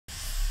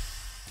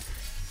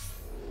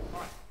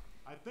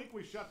think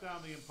we shut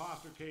down the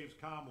imposter caves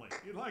calmly.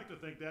 You'd like to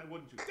think that,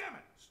 wouldn't you? Damn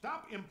it!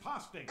 Stop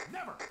imposting!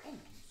 Never! Oh,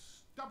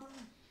 stubborn,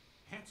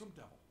 handsome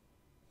devil.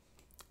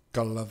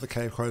 Gotta love the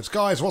cave quotes.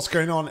 Guys, what's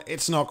going on?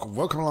 It's Nock.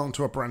 Welcome along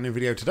to a brand new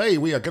video. Today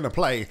we are going to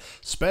play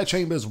Spare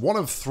Chambers 1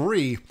 of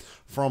 3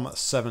 from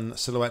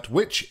SevenSilhouette,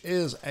 which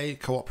is a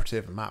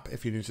cooperative map.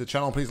 If you're new to the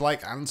channel, please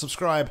like and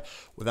subscribe.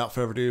 Without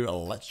further ado,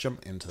 let's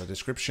jump into the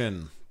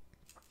description.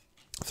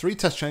 3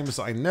 test chambers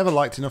that I never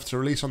liked enough to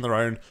release on their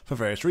own for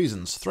various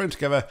reasons, thrown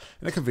together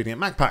in a convenient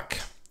map pack.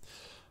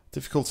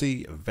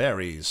 Difficulty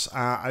varies.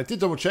 I did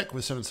double check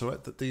with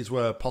SevenSilhouette that these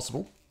were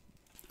possible,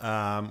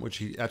 which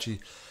he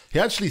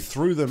actually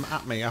threw them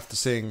at me after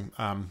seeing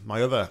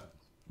my other,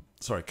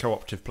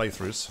 cooperative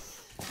playthroughs.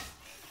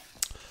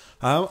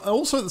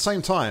 Also at the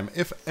same time,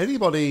 if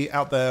anybody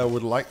out there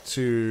would like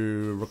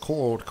to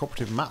record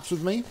cooperative maps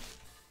with me,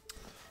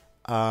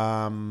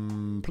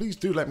 please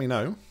do let me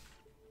know.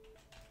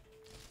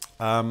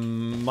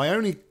 My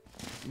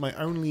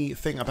only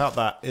thing about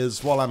that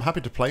is, while I'm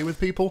happy to play with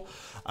people,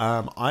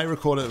 I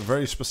record at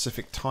very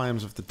specific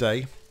times of the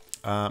day,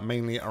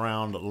 mainly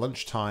around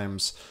lunch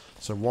times,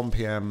 so 1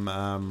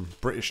 PM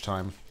British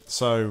time.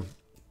 So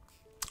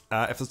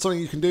if there's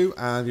something you can do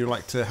and you'd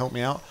like to help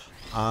me out,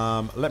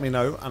 let me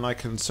know, and I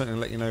can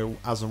certainly let you know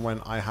as and when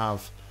I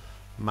have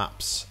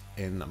maps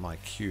in my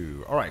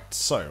queue. Alright,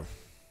 so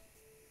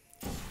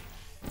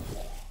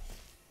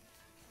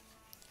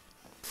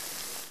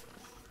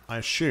I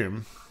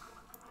assume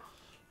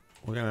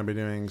we're going to be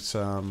doing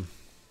some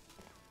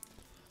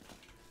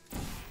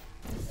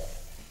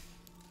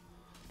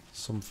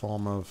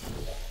form of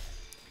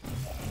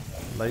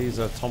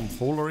laser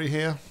tomfoolery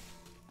here.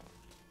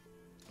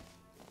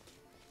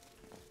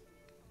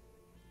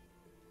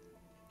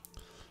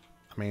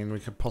 I mean, we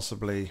could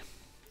possibly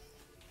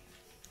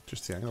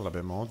just the angle a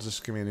bit more.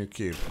 Just give me a new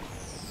cube.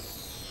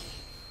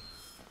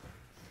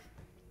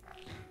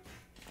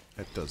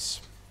 It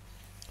does.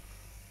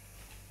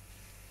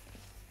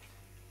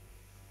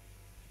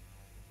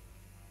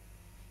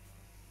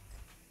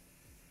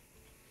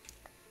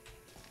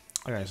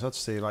 Okay, so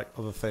that's the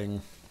other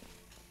thing.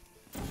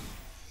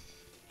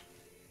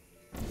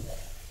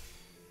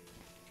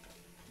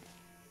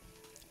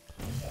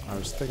 I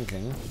was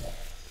thinking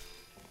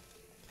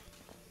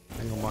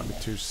angle might be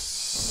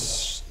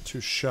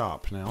too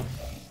sharp now,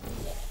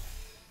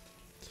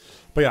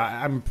 but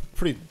yeah, I'm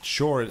pretty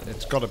sure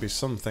it's got to be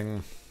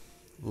something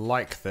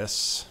like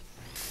this.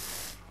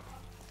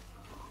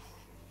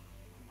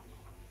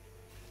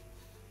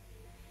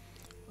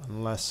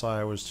 Unless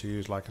I was to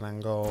use an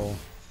angle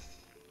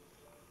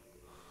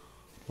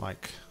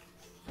like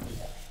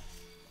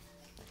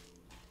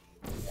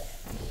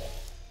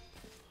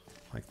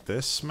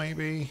this,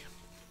 maybe.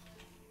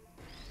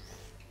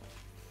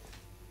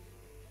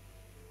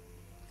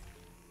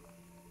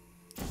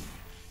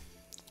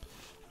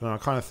 I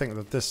kind of think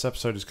that this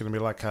episode is going to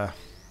be like a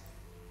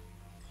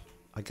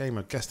game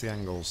of guess the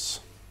angles.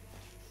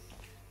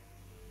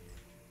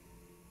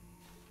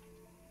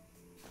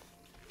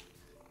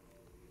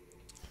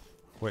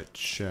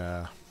 Which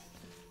I'm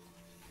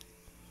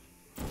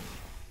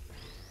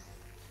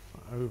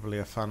overly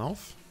a fan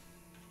of.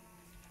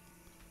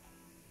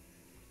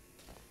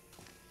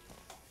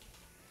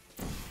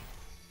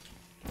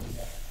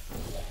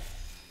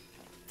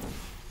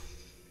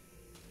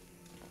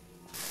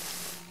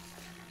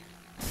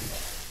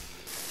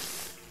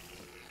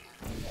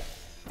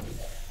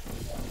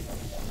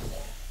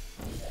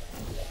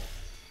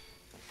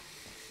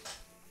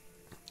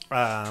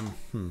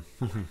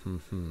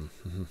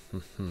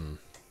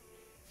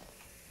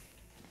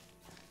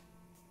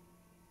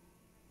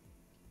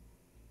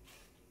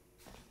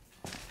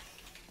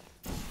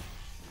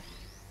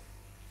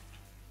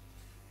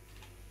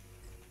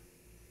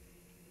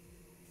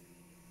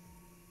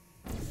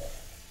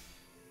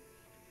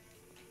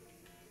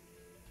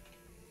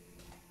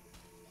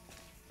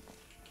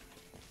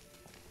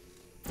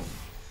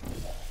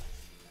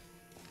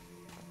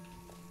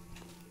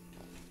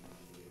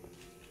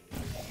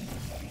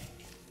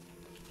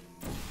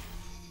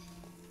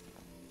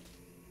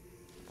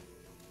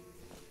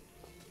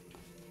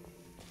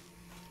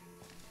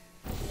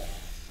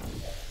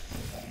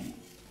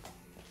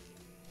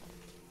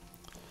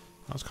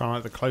 That's kind of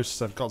like the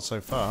closest I've got so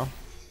far.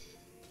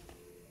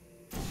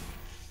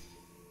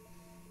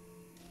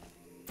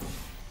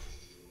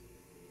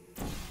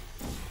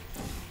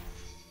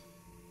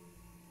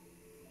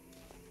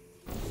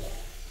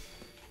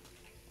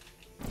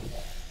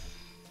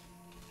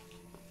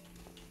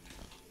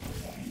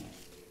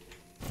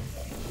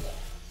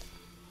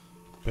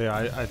 But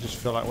yeah, I just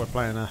feel like we're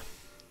playing a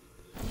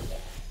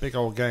big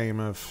old game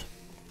of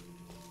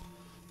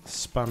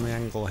span the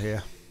angle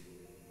here.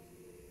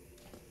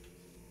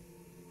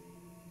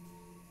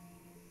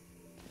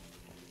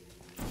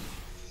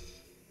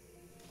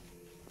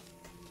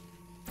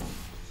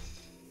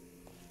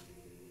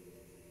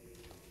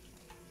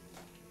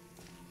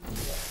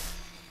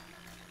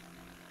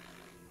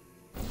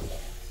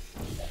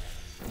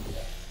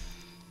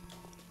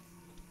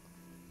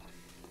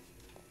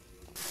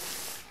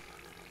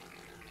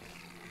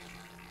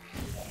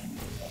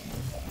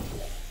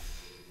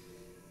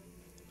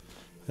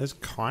 It's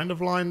kind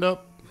of lined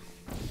up.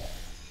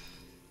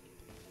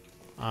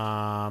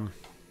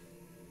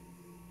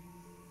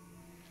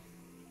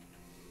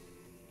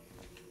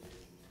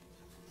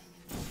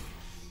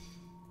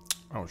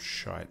 Oh,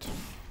 shite.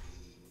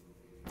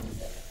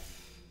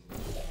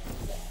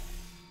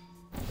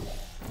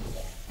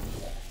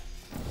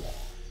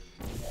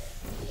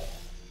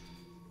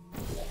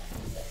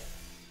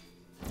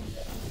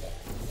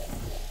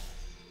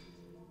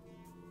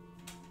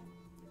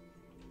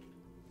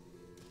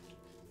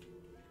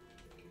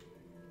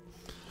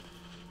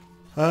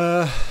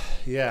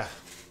 Yeah.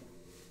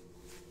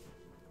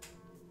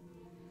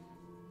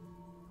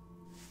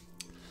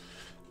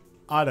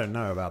 I don't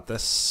know about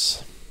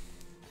this.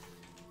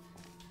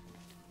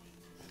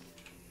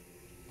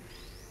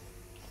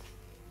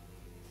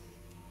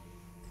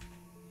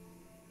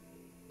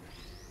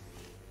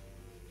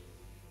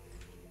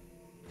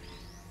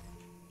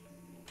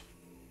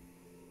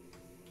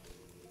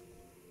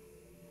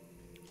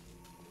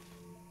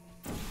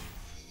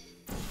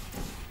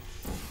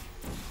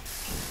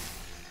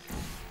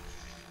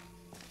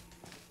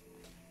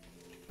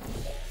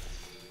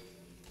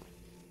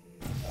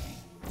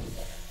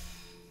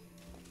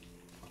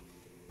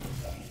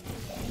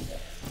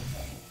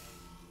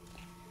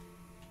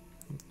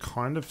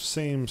 Kind of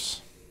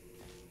seems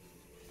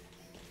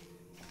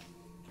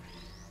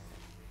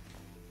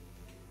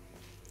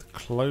the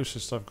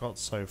closest I've got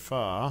so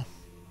far.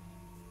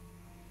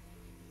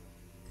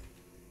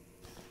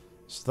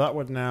 So that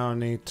would now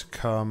need to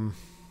come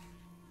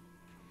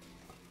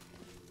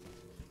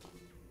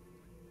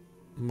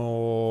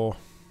more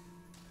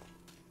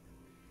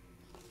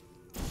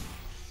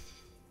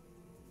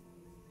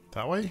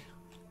that way.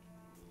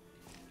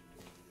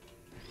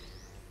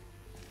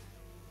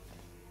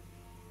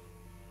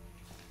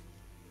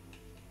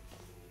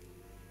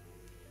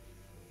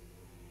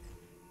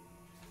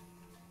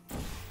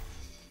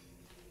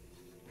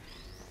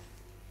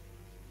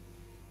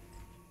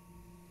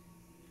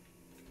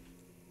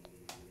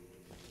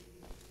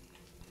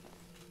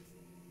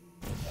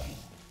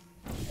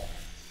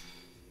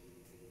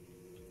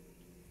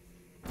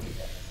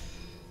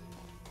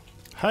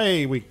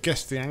 Hey, we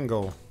guessed the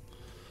angle.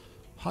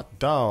 Hot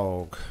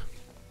dog.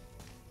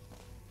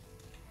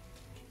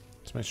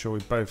 Let's make sure we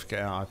both get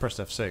out. I pressed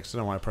F6. I don't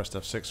know why I pressed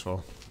F6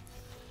 for.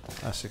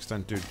 F6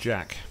 don't do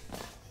jack.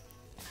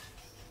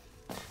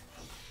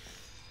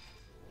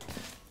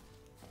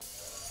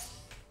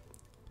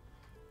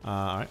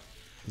 Alright.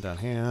 Down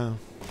here.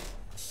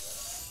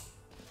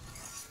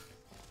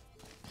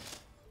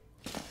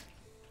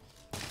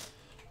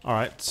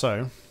 Alright,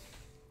 so.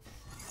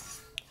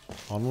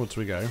 Onwards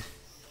we go.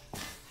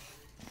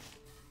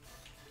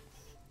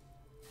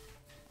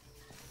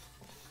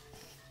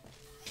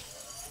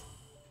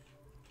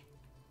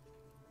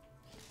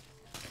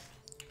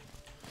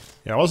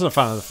 Yeah, I wasn't a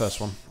fan of the first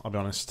one, I'll be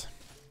honest.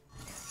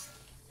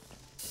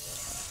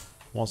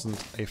 Wasn't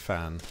a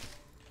fan.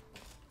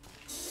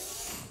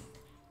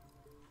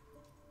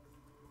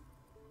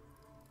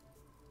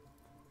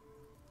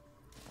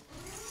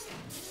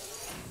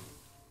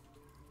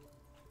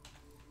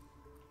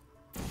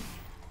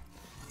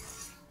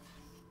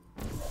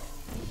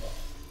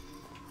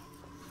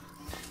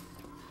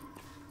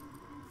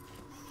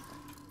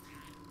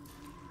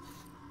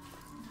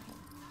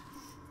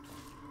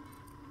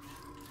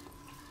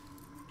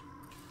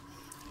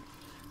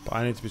 But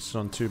I need to be stood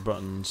on 2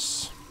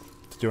 buttons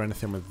to do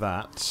anything with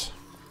that.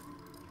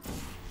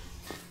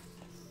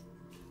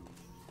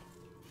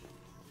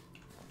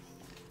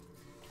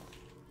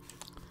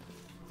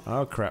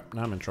 Oh crap,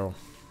 now I'm in trouble.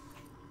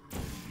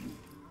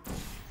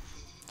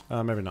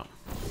 Maybe not.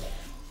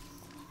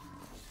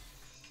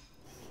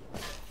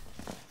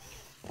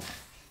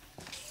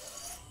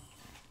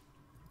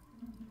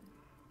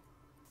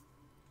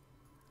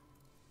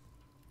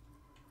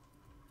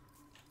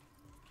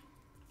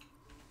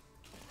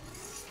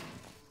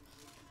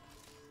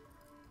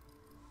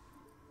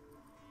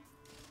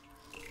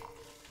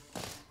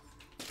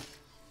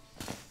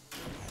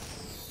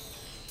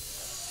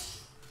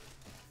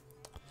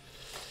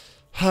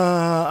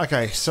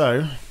 Okay,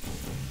 so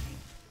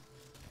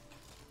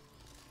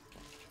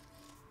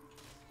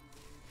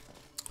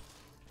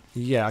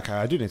yeah, okay,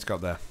 I do need to go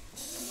up there.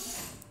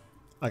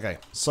 Okay,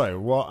 so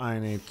what I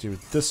need to do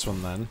with this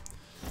one then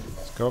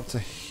is go up to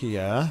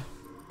here.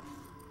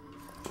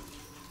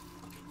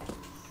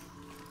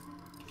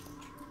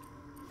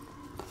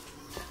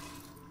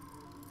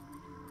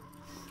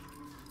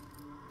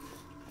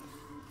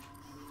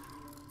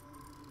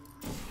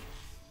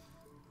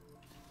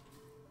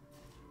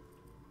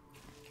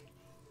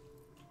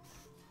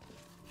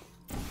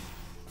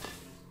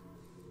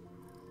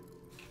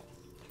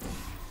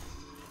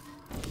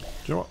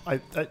 Do you know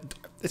what?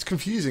 It's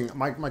confusing.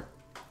 My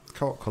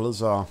co-op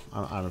colours are...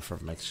 I'm afraid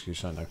to make an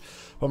excuse, I know.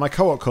 But my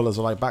co-op colours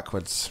are like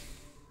backwards.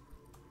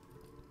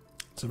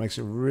 So it makes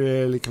it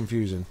really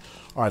confusing.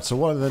 Alright, so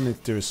what I then need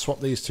to do is swap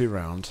these 2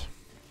 round.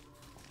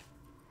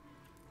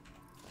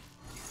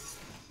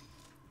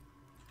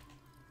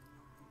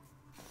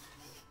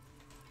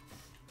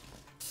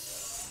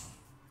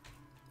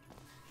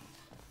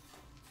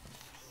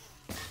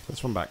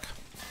 This one back.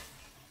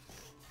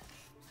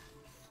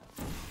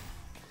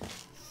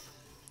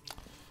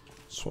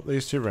 Swap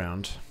these two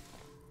round.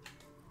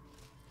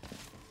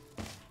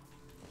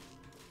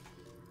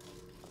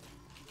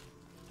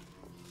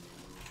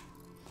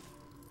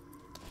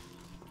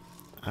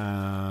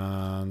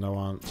 And I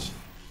want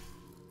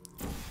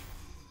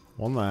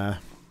one there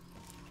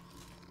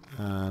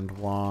and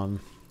one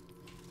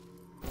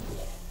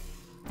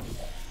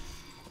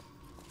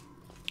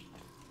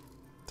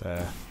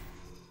there.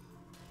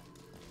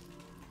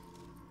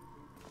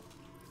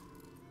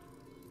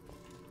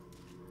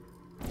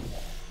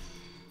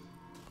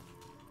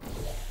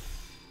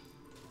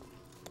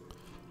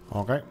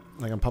 Okay,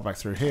 they can pop back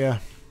through here.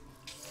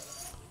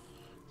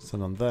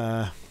 Send on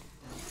there.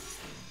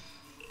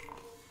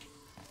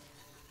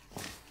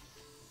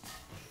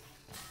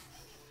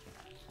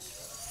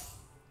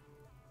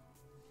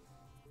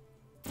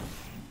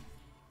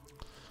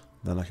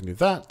 Then I can do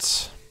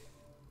that.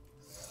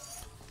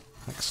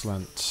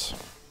 Excellent.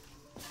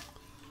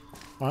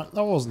 Alright,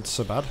 that wasn't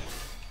so bad.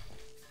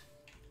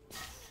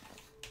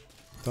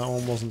 That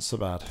one wasn't so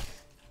bad.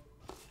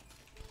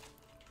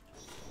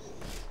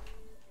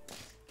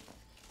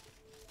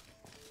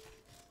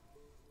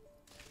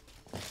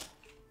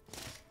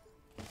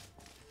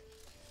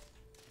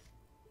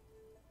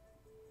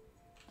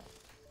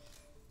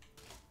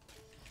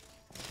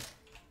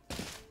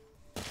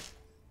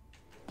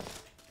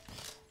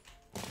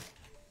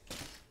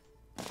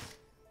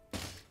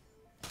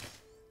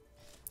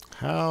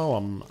 How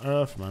on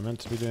earth am I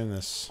meant to be doing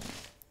this?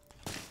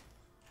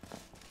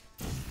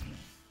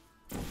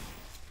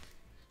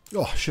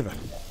 Oh, shiver.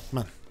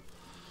 Man.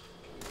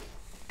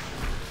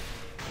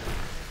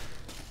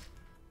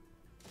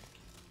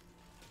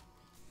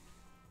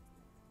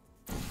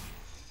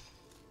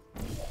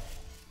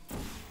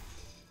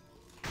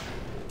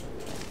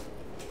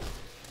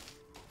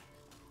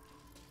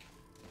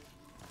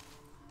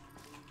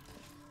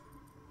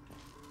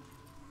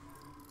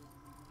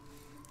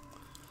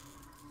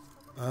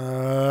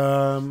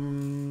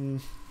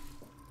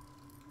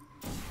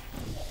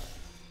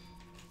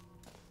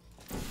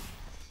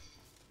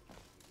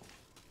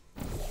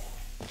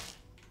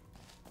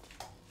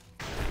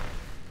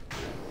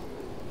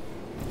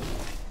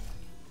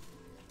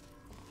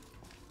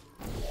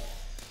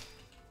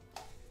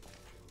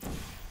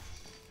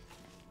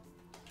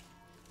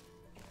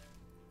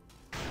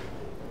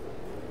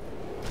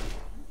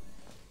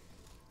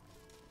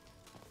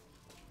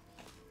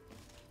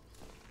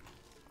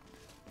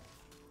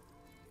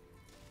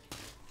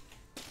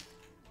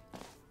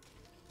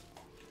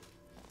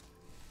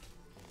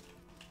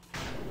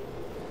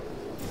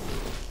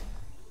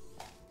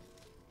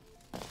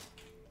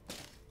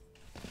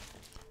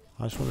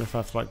 I just wonder if I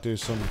have to like do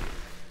some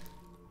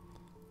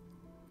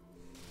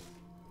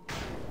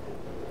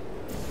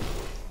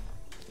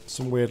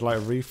weird like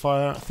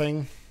refire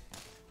thing.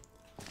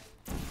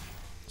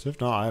 So if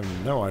not, I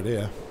have no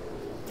idea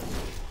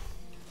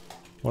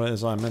what it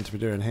is I'm meant to be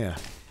doing here.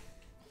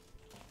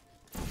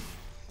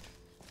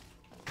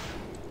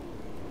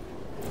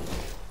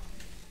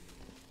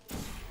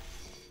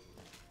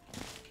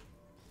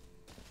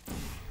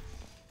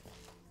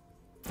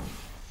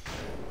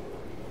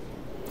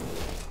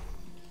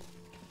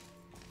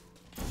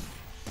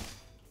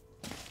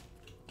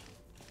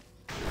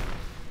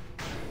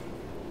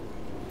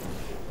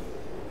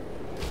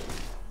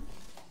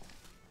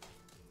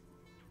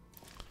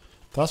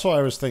 That's what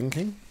I was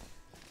thinking.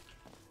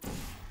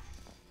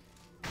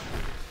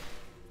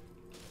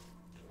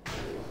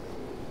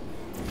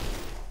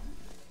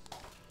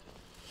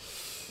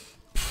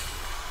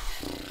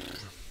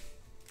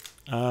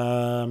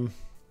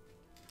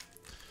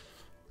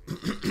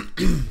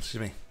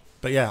 Excuse me.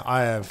 But yeah,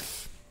 I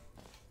have...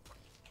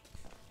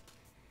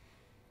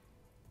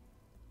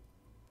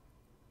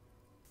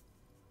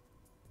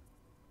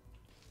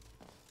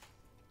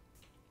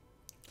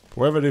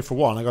 Whatever I do for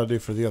one, I gotta do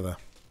for the other.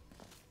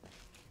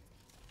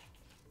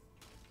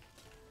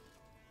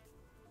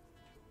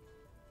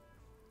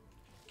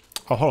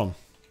 Oh, hold on.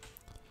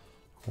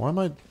 Why am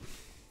I...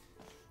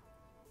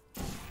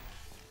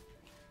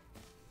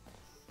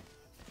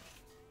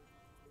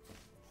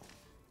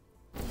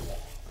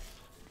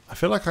 I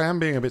feel like I am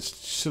being a bit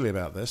silly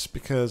about this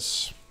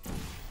because...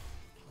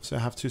 So I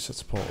have two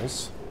sets of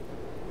portals.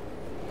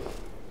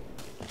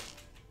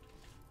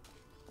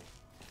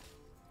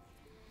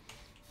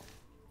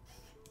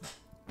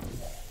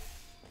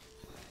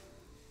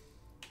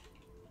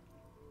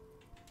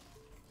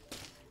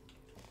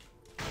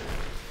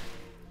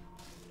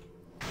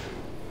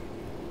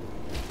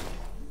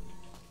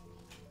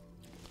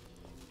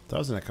 That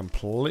was in a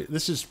complete...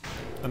 This is...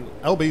 And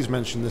LB's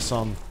mentioned this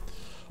on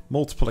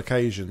multiple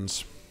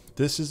occasions.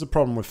 This is the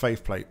problem with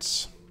faith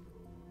plates.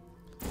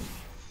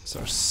 So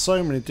there are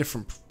so many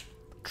different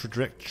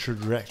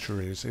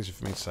trajectories, easy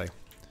for me to say,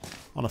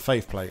 on a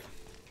faith plate.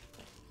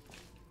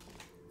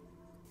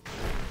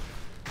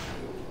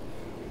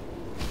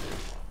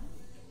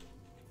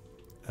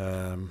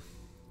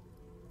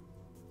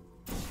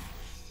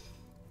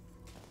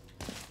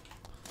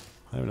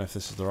 I don't know if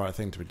this is the right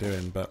thing to be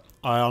doing, but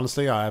I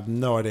honestly have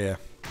no idea.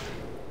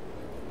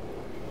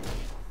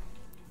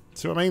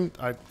 See what I mean?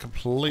 A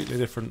completely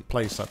different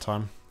place that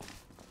time.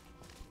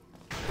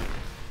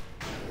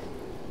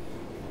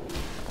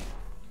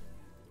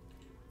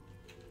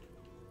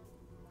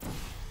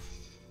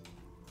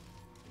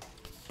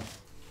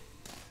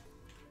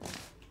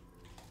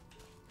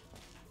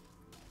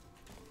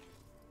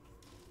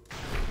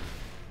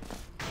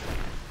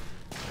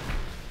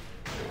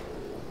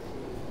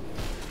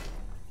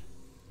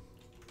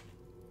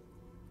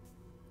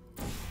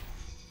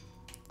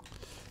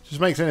 Just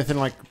makes anything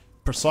like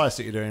precise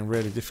that you're doing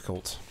really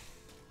difficult.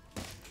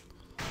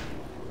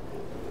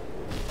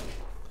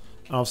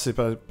 Obviously,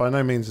 by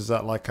no means is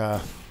that like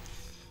anything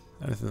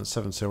that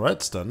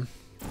SevenSilhouette's done.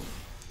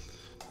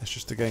 It's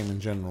just the game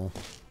in general.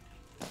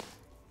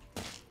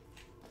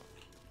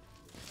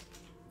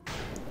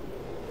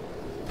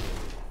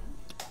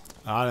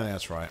 I don't think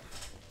that's right.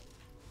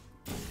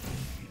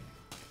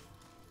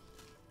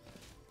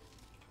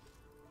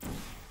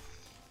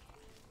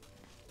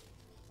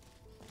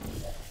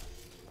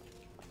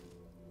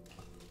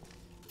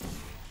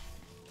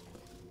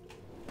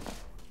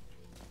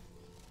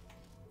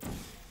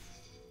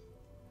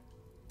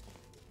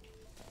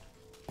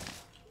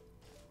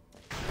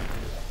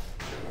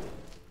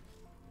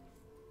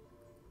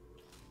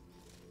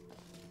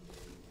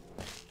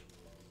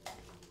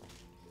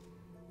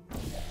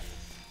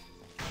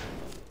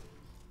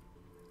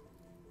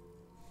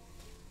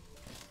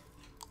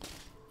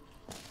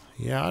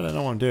 Yeah, I don't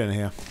know what I'm doing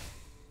here.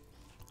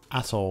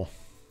 At all.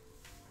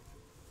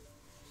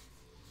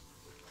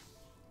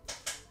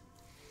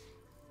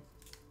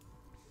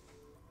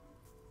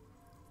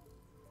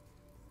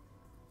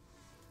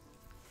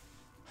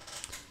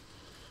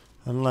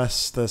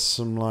 Unless there's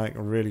some like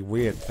really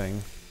weird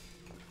thing.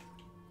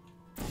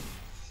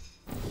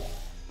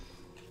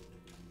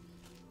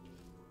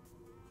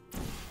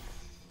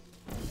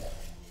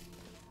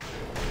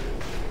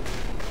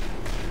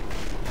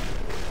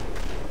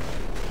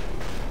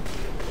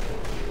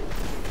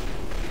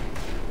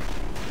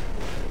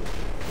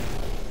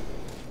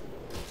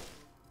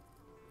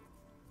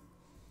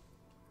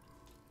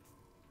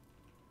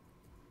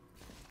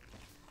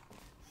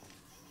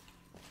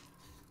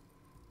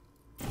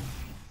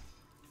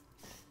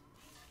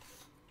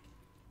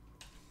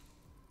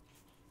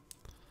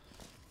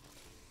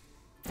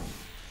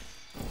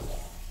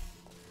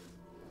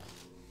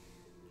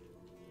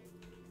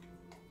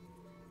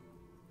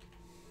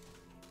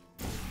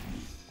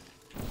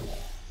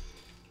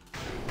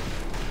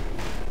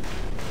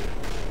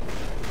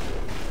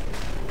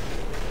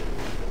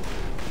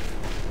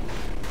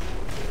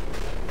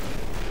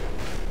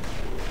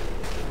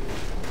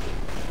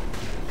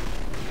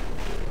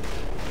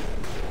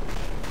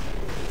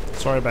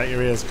 Sorry about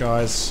your ears,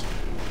 guys.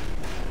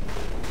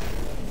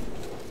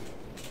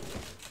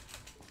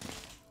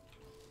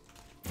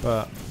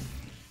 But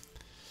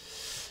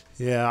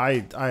yeah, I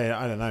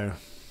don't know.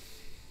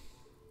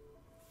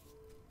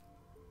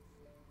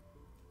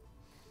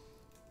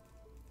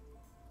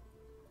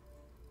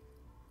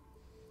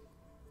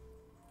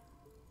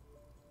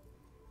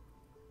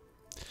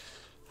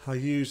 I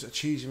used a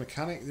cheesy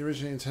mechanic. The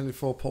originally intended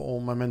for portal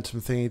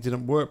momentum thingy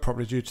didn't work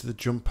properly due to the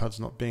jump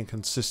pads not being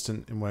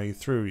consistent in where you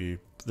threw you.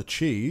 The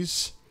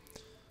cheese.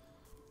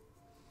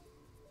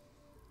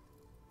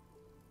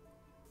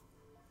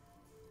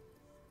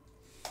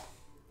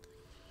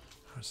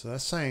 So they're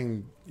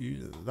saying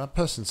that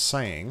person's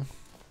saying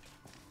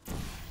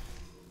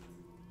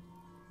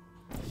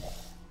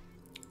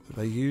that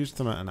they used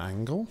them at an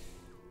angle.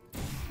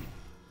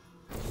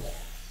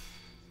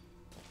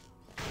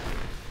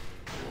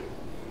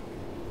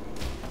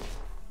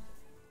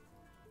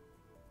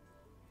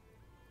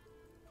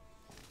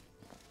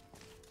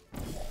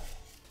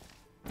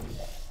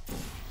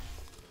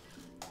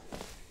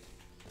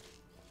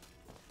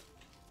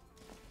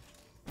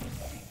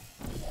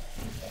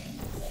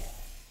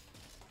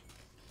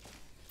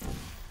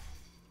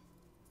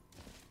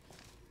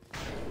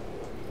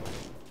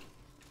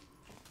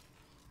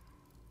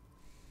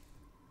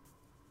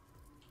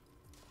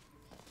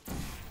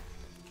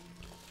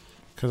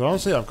 Because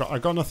honestly,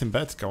 I've got nothing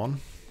better to go on.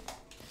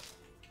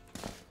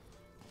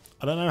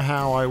 I don't know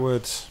how I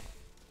would.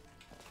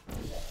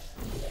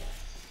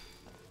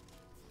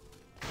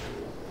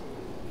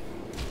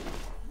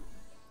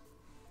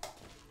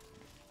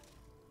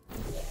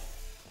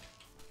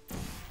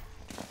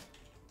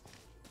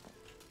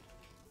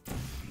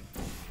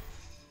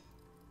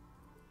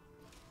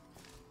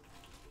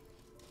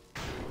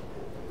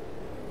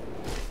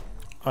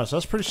 Alright, so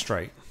that's pretty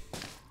straight.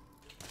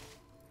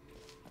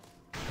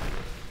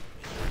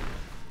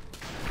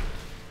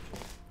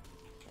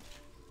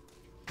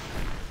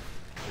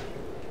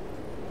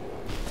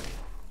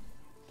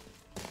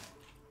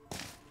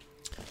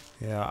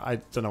 Yeah, I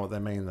don't know what they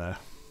mean there.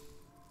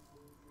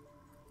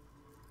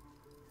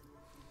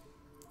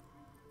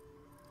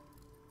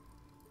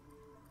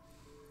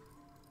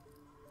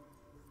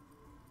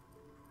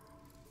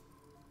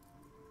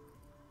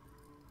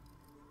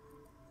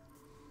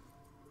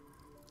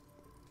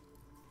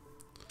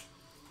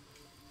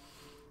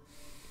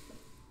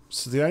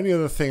 So the only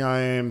other thing I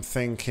am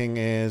thinking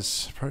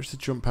is approach the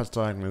jump pads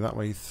diagonally. That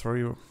way you throw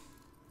your...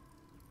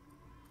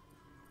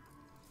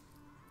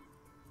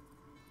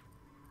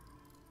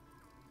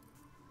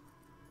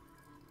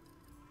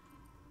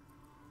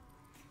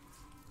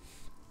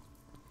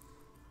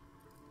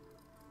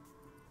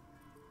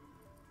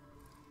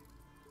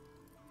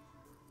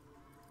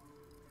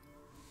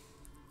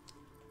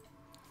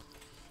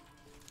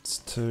 It's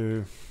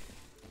to...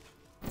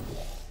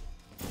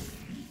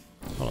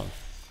 Hold on.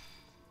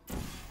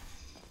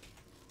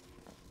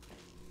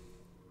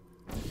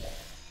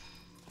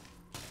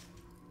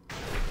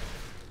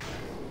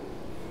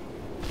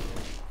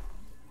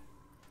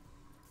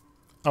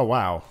 Oh,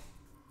 wow.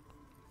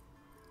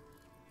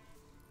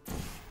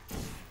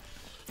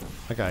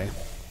 Okay.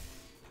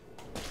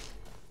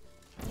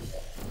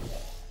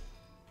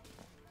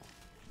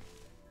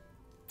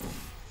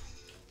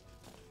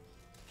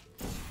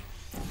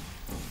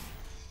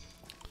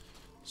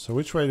 So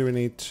which way do we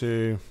need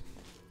to...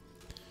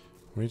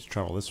 We need to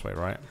travel this way,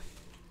 right?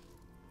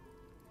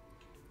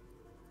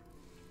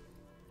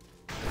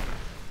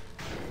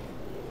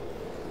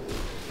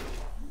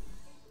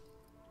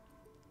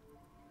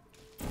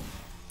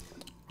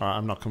 Alright,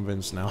 I'm not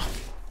convinced now.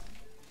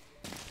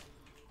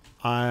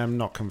 I am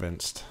not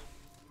convinced.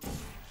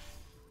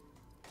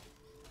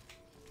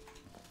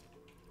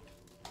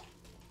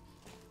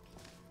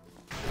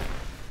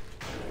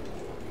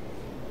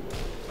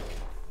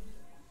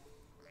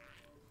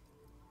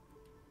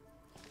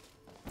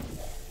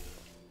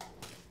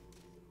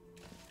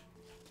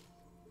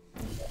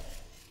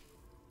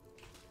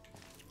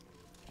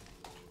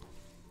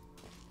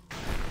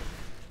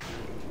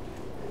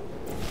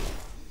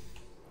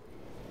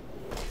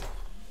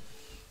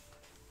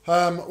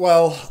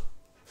 Well,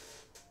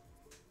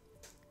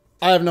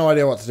 I have no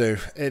idea what to do.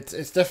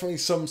 It's definitely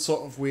some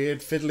sort of weird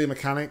fiddly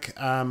mechanic.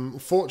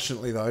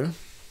 Fortunately, though,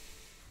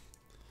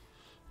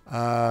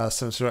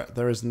 SevenSilhouette,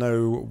 there is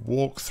no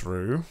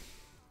walkthrough.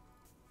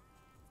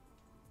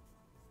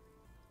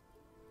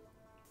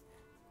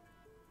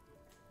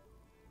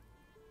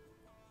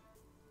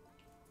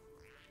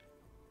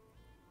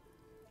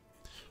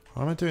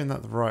 Am I doing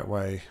that the right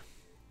way?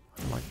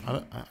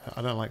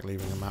 I don't like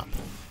leaving a map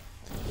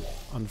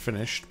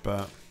unfinished,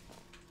 but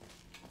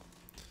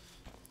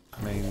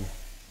I mean,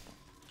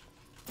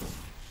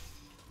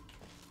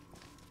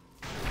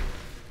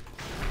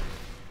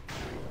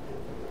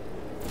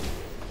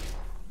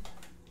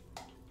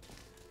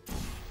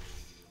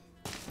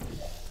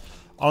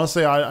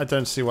 honestly, I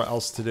don't see what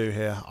else to do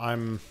here.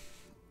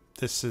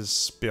 This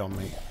is beyond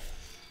me.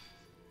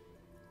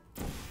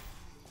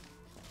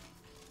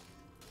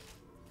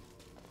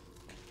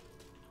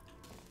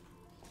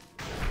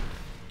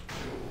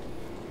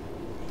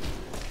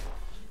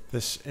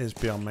 This is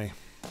beyond me.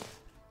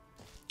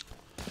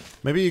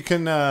 Maybe you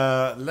can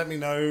let me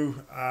know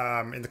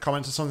in the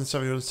comments or something,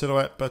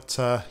 SevenSilhouette.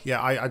 But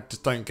yeah, I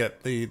just don't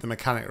get the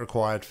mechanic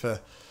required for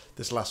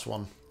this last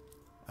one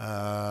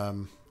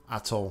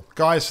at all.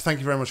 Guys, thank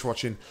you very much for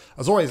watching.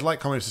 As always, like,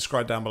 comment,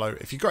 subscribe down below.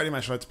 If you've got any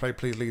match you'd like to play,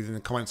 please leave it in the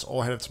comments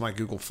or head over to my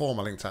Google form.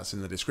 My link to that's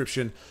in the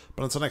description.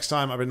 But until next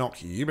time, I've been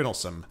Nock. You've been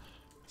awesome.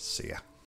 See ya.